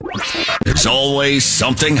There's always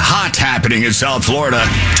something hot happening in South Florida.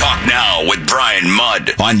 Talk now with Brian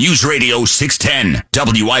Mudd on News Radio 610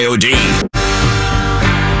 WIOD.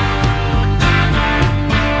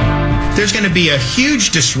 There's going to be a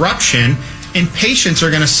huge disruption, and patients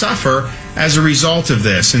are going to suffer as a result of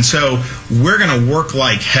this. And so we're going to work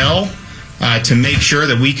like hell to make sure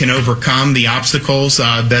that we can overcome the obstacles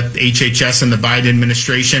that HHS and the Biden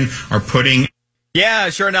administration are putting. Yeah,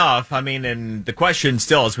 sure enough. I mean, and the question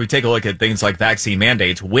still, as we take a look at things like vaccine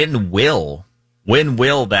mandates, when will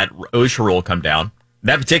that OSHA rule come down?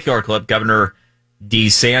 That particular clip, Governor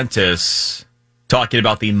DeSantis talking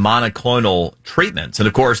about the monoclonal treatments. And,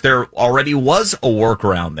 of course, there already was a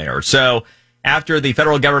workaround there. So after the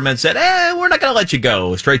federal government said, we're not going to let you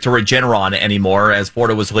go straight to Regeneron anymore, as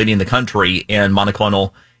Florida was leading the country in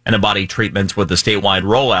monoclonal antibody treatments with the statewide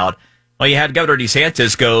rollout, well, you had Governor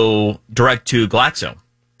DeSantis go direct to Glaxo.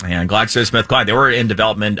 And GlaxoSmithKline, they were in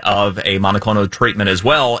development of a monoclonal treatment as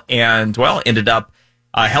well, and, well, ended up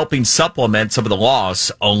helping supplement some of the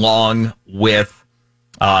loss along with,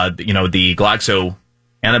 the Glaxo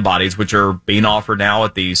antibodies, which are being offered now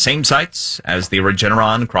at the same sites as the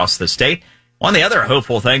Regeneron across the state. One of the other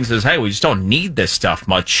hopeful things is, hey, we just don't need this stuff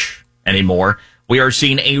much anymore. We are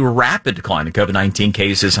seeing a rapid decline in COVID-19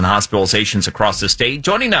 cases and hospitalizations across the state.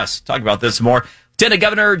 Joining us to talk about this more, Lieutenant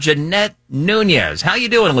Governor Jeanette Nunez. How you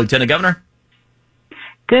doing, Lieutenant Governor?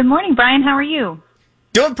 Good morning, Brian. How are you?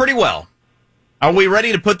 Doing pretty well. Are we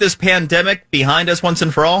ready to put this pandemic behind us once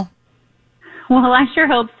and for all? Well, I sure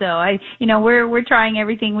hope so. We're trying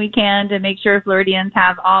everything we can to make sure Floridians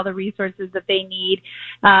have all the resources that they need.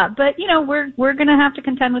 But we're going to have to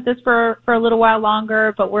contend with this for a little while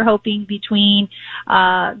longer. But we're hoping between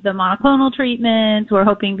the monoclonal treatments, we're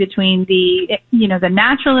hoping between the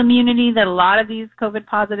natural immunity that a lot of these COVID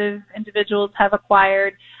positive individuals have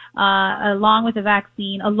acquired, along with the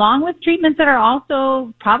vaccine, along with treatments that are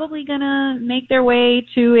also probably going to make their way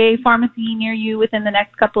to a pharmacy near you within the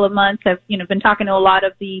next couple of months. I've been talking to a lot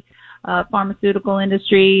of the pharmaceutical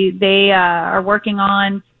industry. They are working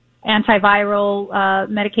on antiviral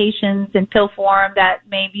medications in pill form that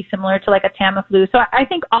may be similar to like a Tamiflu. So I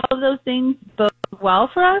think all of those things bode well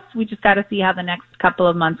for us. We just got to see how the next couple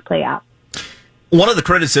of months play out. One of the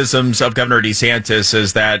criticisms of Governor DeSantis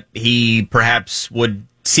is that he perhaps would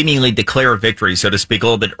seemingly declare victory, so to speak, a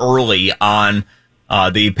little bit early on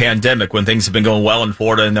the pandemic when things have been going well in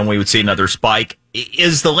Florida, and then we would see another spike.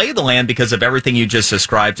 Is the lay of the land, because of everything you just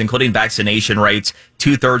described, including vaccination rates,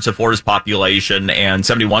 2/3 of Florida's population and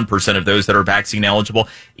 71% of those that are vaccine eligible,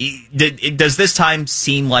 does this time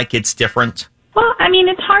seem like it's different? Well, I mean,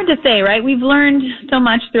 it's hard to say, right? We've learned so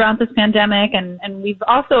much throughout this pandemic, and we've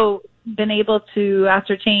also been able to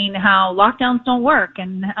ascertain how lockdowns don't work,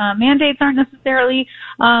 and mandates aren't necessarily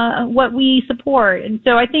what we support. And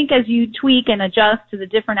so I think as you tweak and adjust to the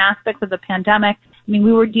different aspects of the pandemic, I mean,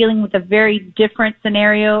 we were dealing with a very different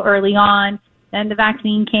scenario early on. Then the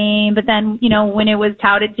vaccine came, but then, when it was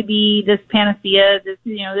touted to be this panacea,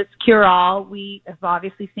 this cure-all, we have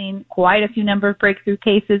obviously seen quite a few number of breakthrough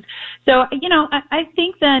cases. So, I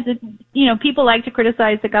think that, people like to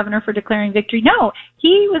criticize the governor for declaring victory. No,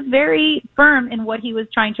 he was very firm in what he was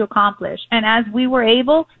trying to accomplish. And as we were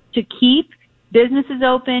able to keep businesses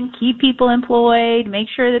open, keep people employed, make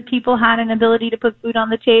sure that people had an ability to put food on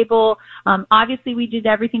the table, obviously we did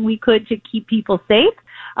everything we could to keep people safe.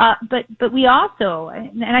 But we also,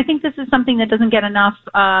 and I think this is something that doesn't get enough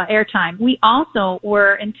airtime, we also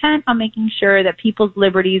were intent on making sure that people's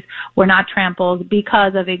liberties were not trampled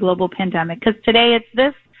because of a global pandemic. Because today it's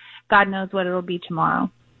this, God knows what it'll be tomorrow.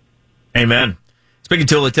 Amen. Speaking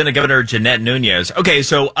to Lieutenant Governor Jeanette Nunez. Okay,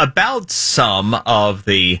 so about some of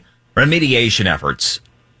the remediation efforts,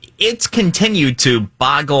 it's continued to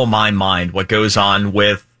boggle my mind what goes on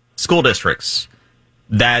with school districts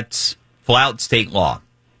that flout state law.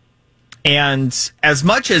 And as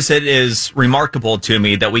much as it is remarkable to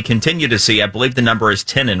me that we continue to see, I believe the number is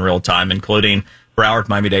 10 in real time, including Broward,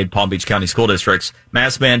 Miami-Dade, Palm Beach County school districts,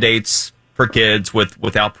 mask mandates for kids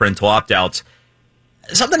without parental opt-outs.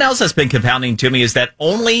 Something else that's been confounding to me is that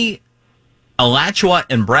only Alachua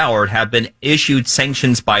and Broward have been issued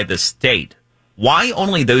sanctions by the state. Why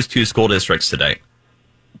only those two school districts today?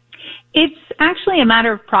 It's actually a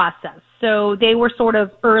matter of process. So they were sort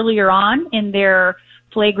of earlier on in their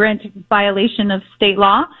flagrant violation of state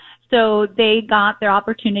law. So they got their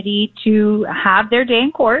opportunity to have their day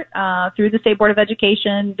in court through the State Board of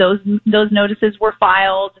Education. Those notices were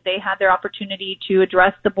filed. They had their opportunity to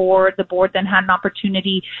address the board. The board then had an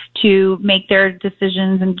opportunity to make their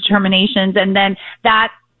decisions and determinations. And then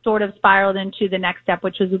that sort of spiraled into the next step,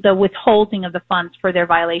 which is the withholding of the funds for their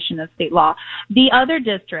violation of state law. The other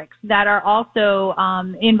districts that are also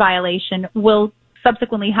in violation will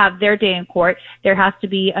subsequently have their day in court. There has to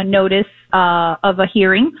be a notice of a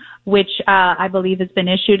hearing, which I believe has been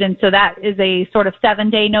issued. And so that is a sort of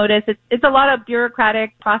 7-day notice. It's a lot of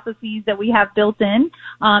bureaucratic processes that we have built in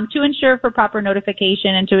to ensure for proper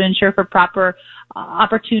notification and to ensure for proper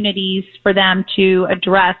opportunities for them to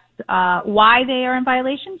address why they are in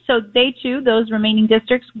violation. So they too, those remaining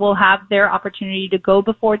districts, will have their opportunity to go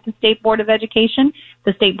before the State Board of Education.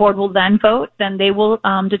 The State Board will then vote. Then they will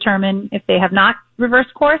determine if they have not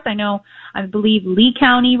reversed course. I believe Lee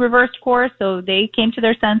County reversed course, so they came to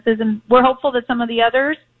their senses, and we're hopeful that some of the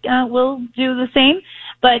others will do the same.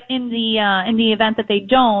 But in the event that they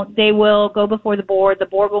don't, they will go before the board. The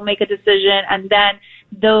board will make a decision, and then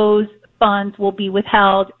those funds will be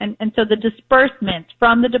withheld. And so the disbursements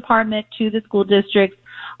from the department to the school districts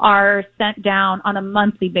are sent down on a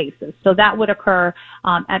monthly basis. So that would occur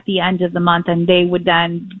at the end of the month, and they would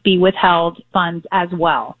then be withheld funds as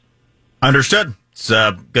well. Understood. It's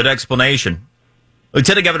a good explanation.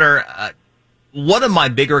 Lieutenant Governor, one of my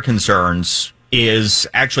bigger concerns is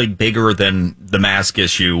actually bigger than the mask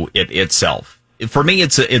issue itself. For me,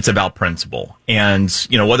 it's about principle. And,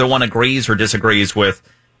 whether one agrees or disagrees with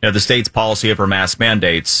the state's policy over mask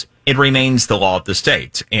mandates, it remains the law of the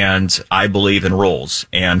state. And I believe in rules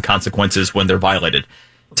and consequences when they're violated.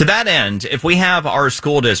 To that end, if we have our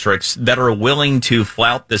school districts that are willing to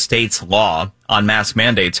flout the state's law on mask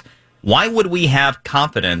mandates, why would we have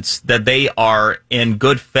confidence that they are in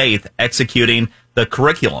good faith executing the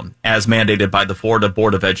curriculum as mandated by the Florida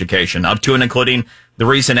Board of Education, up to and including the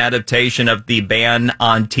recent adaptation of the ban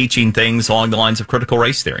on teaching things along the lines of critical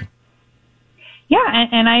race theory? Yeah,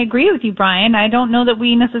 and I agree with you, Brian. I don't know that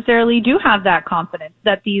we necessarily do have that confidence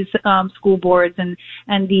that these school boards and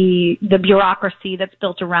the bureaucracy that's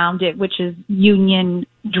built around it, which is union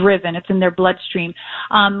driven, it's in their bloodstream.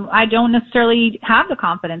 I don't necessarily have the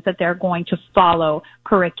confidence that they're going to follow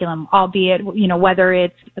curriculum, albeit, whether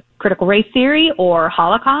it's critical race theory or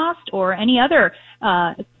Holocaust or any other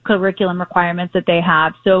curriculum requirements that they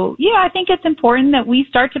have. So, yeah, I think it's important that we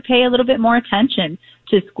start to pay a little bit more attention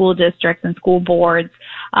to school districts and school boards.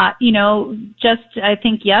 Just I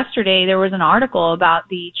think yesterday there was an article about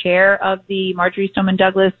the chair of the Marjorie Stoneman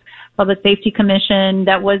Douglas Public Safety Commission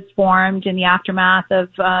that was formed in the aftermath of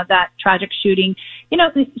that tragic shooting.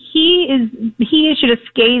 He issued a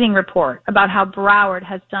scathing report about how Broward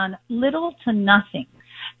has done little to nothing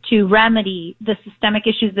to remedy the systemic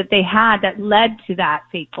issues that they had that led to that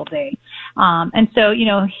fateful day. And so,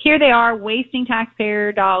 here they are wasting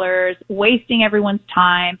taxpayer dollars, wasting everyone's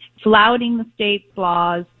time, flouting the state's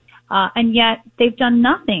laws, and yet they've done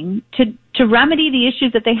nothing to remedy the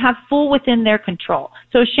issues that they have full within their control.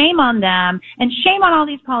 So shame on them, and shame on all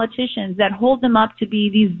these politicians that hold them up to be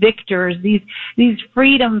these victors, these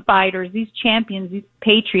freedom fighters, these champions, these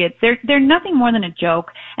patriots. They're nothing more than a joke,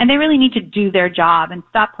 and they really need to do their job and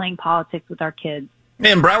stop playing politics with our kids.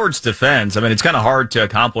 In Broward's defense, it's kind of hard to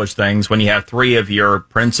accomplish things when you have 3 of your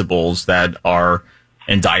principals that are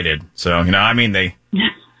indicted. So,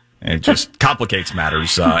 it just complicates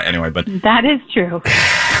matters anyway. But that is true.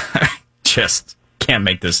 Just can't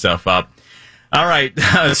make this stuff up. All right.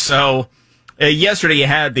 So yesterday you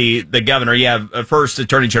had the governor. You have first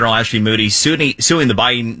Attorney General Ashley Moody suing the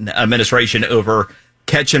Biden administration over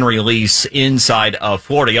catch and release inside of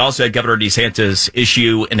Florida. You also had Governor DeSantis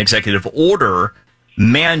issue an executive order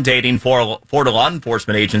mandating Florida law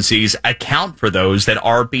enforcement agencies account for those that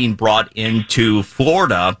are being brought into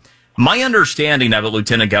Florida. My understanding of it,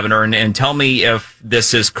 Lieutenant Governor, and tell me if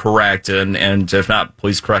this is correct, and if not,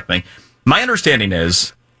 please correct me. My understanding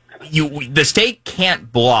is the state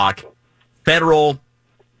can't block federal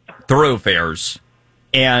thoroughfares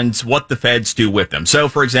and what the feds do with them. So,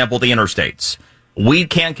 for example, the interstates. We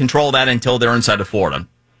can't control that until they're inside of Florida.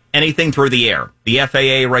 Anything through the air. The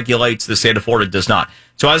FAA regulates, the state of Florida does not.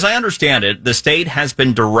 So as I understand it, the state has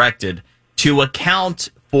been directed to account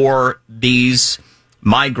for these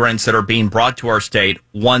migrants that are being brought to our state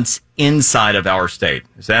once inside of our state.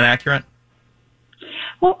 Is that accurate?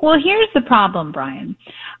 Well, here's the problem, Brian.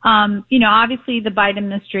 Obviously the Biden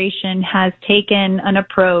administration has taken an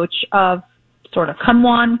approach of sort of come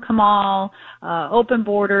one, come all, open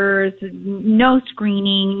borders, no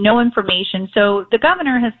screening, no information. So the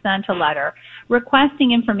governor has sent a letter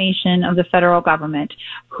requesting information of the federal government.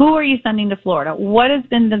 Who are you sending to Florida? What has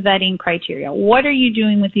been the vetting criteria? What are you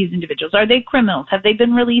doing with these individuals? Are they criminals? Have they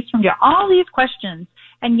been released from jail? All these questions,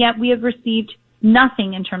 and yet we have received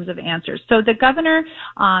nothing in terms of answers. So the governor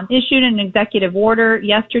issued an executive order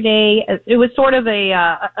yesterday. It was sort of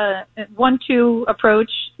a 1-2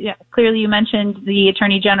 approach. Yeah, clearly, you mentioned the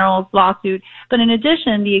Attorney General's lawsuit, but in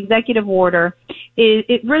addition, the executive order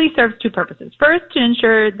it really serves two purposes. First, to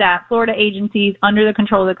ensure that Florida agencies under the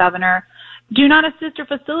control of the governor do not assist or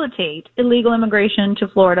facilitate illegal immigration to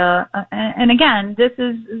Florida. And again, this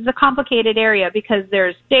is a complicated area because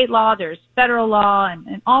there's state law, there's federal law,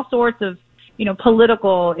 and all sorts of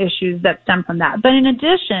political issues that stem from that. But in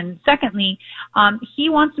addition, secondly, he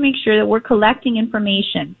wants to make sure that we're collecting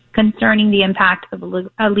information concerning the impact of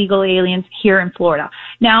illegal aliens here in Florida.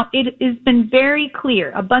 Now, it has been very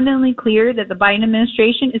clear, abundantly clear, that the Biden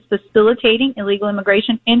administration is facilitating illegal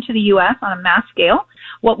immigration into the U.S. on a mass scale.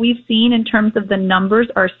 What we've seen in terms of the numbers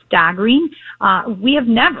are staggering. We have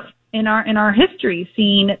never in our history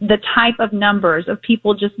seen the type of numbers of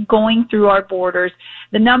people just going through our borders.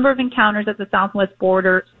 The number of encounters at the southwest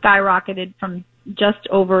border skyrocketed from just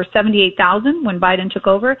over 78,000 when Biden took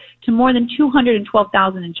over to more than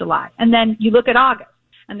 212,000 in July. And then you look at August,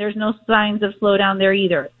 and there's no signs of slowdown there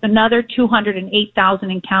either. Another 208,000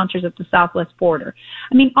 encounters at the southwest border.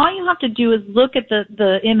 I mean, all you have to do is look at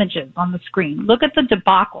the images on the screen. Look at the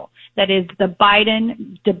debacle that is the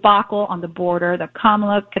Biden debacle on the border, the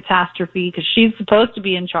Kamala catastrophe, because she's supposed to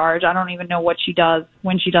be in charge. I don't even know what she does,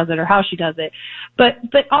 when she does it, or how she does it. But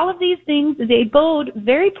all of these things, they bode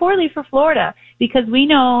very poorly for Florida because we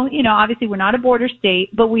know, obviously we're not a border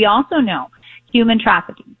state, but we also know human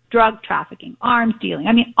trafficking, drug trafficking, arms dealing.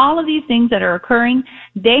 I mean, all of these things that are occurring,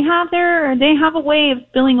 they have a way of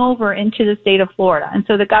spilling over into the state of Florida. And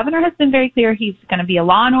so the governor has been very clear he's going to be a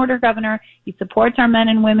law and order governor. He supports our men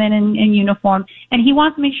and women in uniform, and he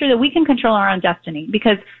wants to make sure that we can control our own destiny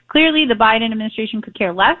because clearly the Biden administration could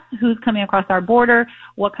care less who's coming across our border,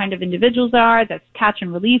 what kind of individuals are, that's catch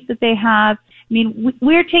and release that they have. I mean,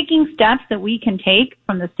 we're taking steps that we can take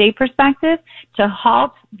from the state perspective to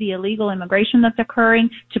halt the illegal immigration that's occurring,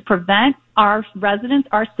 to prevent our residents,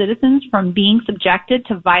 our citizens from being subjected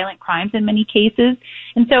to violent crimes in many cases.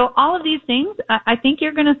 And so all of these things, I think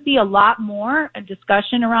you're going to see a lot more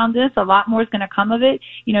discussion around this. A lot more is going to come of it.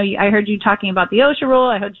 I heard you talking about the OSHA rule.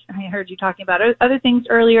 I heard you talking about other things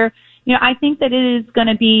earlier. I think that it is going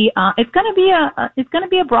to be it's going to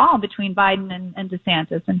be a brawl between Biden and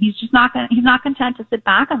DeSantis, and he's not content to sit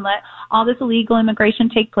back and let all this illegal immigration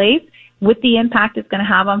take place with the impact it's going to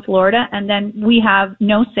have on Florida. And then we have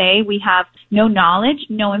no say, we have no knowledge,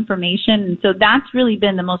 no information, and so that's really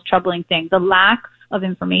been the most troubling thing: the lack of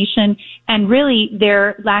information and really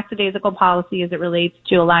their lackadaisical policy as it relates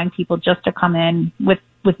to allowing people just to come in with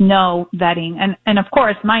no vetting. And of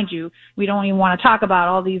course, mind you, we don't even want to talk about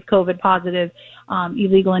all these COVID positive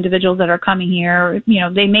illegal individuals that are coming here.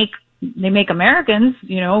 They make Americans,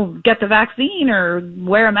 get the vaccine or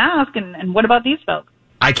wear a mask. And what about these folks?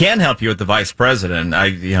 I can help you with the vice president.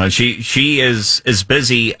 She is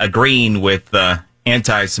busy agreeing with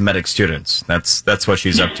anti-Semitic students. That's what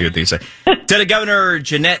she's up to these days. Lieutenant Governor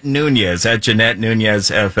Jeanette Nunez at Jeanette Nunez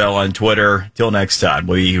FL on Twitter. Till next time,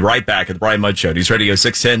 we'll be right back at the Brian Mudd Show. News Radio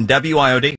 610 WIOD.